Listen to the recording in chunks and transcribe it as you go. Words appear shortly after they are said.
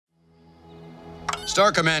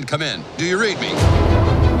Star Command, come in. Do you read me?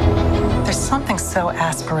 There's something so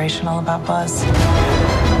aspirational about Buzz.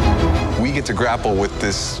 We get to grapple with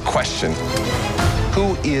this question.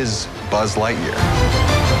 Who is Buzz Lightyear?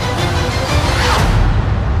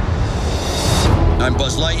 I'm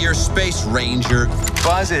Buzz Lightyear, Space Ranger.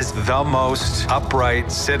 Buzz is the most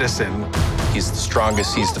upright citizen. He's the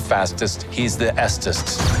strongest, he's the fastest, he's the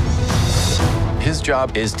estest. His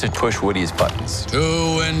job is to push Woody's buttons.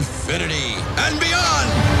 To infinity and beyond!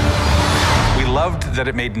 We loved that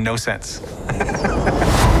it made no sense.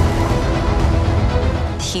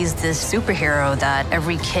 He's this superhero that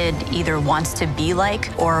every kid either wants to be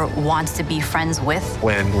like or wants to be friends with.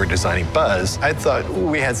 When we're designing Buzz, I thought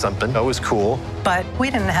we had something that was cool. But we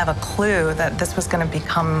didn't have a clue that this was going to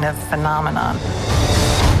become a phenomenon.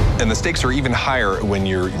 And the stakes are even higher when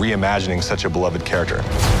you're reimagining such a beloved character.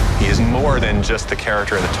 He is more than just the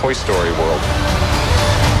character in the Toy Story world.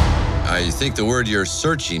 I think the word you're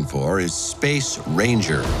searching for is Space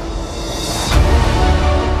Ranger.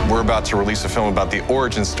 We're about to release a film about the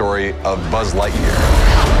origin story of Buzz Lightyear.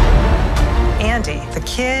 Andy, the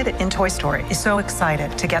kid in Toy Story, is so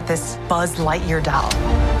excited to get this Buzz Lightyear doll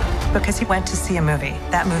because he went to see a movie.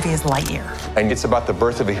 That movie is Lightyear. And it's about the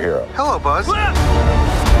birth of a hero. Hello, Buzz.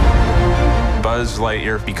 Buzz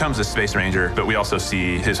Lightyear becomes a Space Ranger, but we also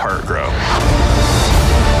see his heart grow.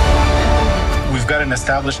 We've got an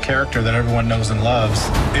established character that everyone knows and loves.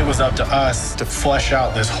 It was up to us to flesh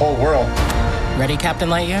out this whole world. Ready, Captain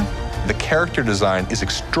Lightyear? The character design is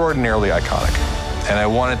extraordinarily iconic, and I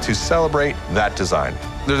wanted to celebrate that design.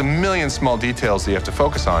 There's a million small details that you have to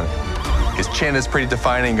focus on. His chin is pretty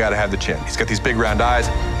defining, you gotta have the chin. He's got these big round eyes.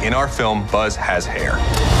 In our film, Buzz has hair.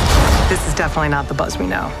 This is definitely not the Buzz we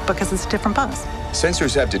know because it's a different Buzz.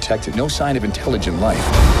 Sensors have detected no sign of intelligent life.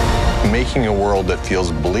 Making a world that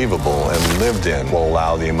feels believable and lived in will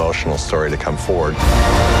allow the emotional story to come forward.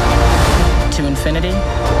 To infinity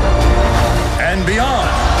And beyond.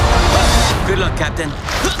 Good luck, Captain.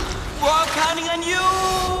 We're all counting on you!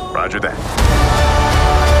 Roger that.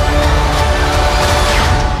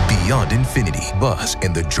 Beyond Infinity, Buzz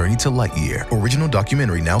and the Journey to Lightyear. Original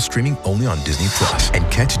documentary now streaming only on Disney+. And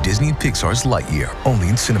catch Disney and Pixar's Lightyear only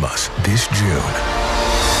in cinemas this June.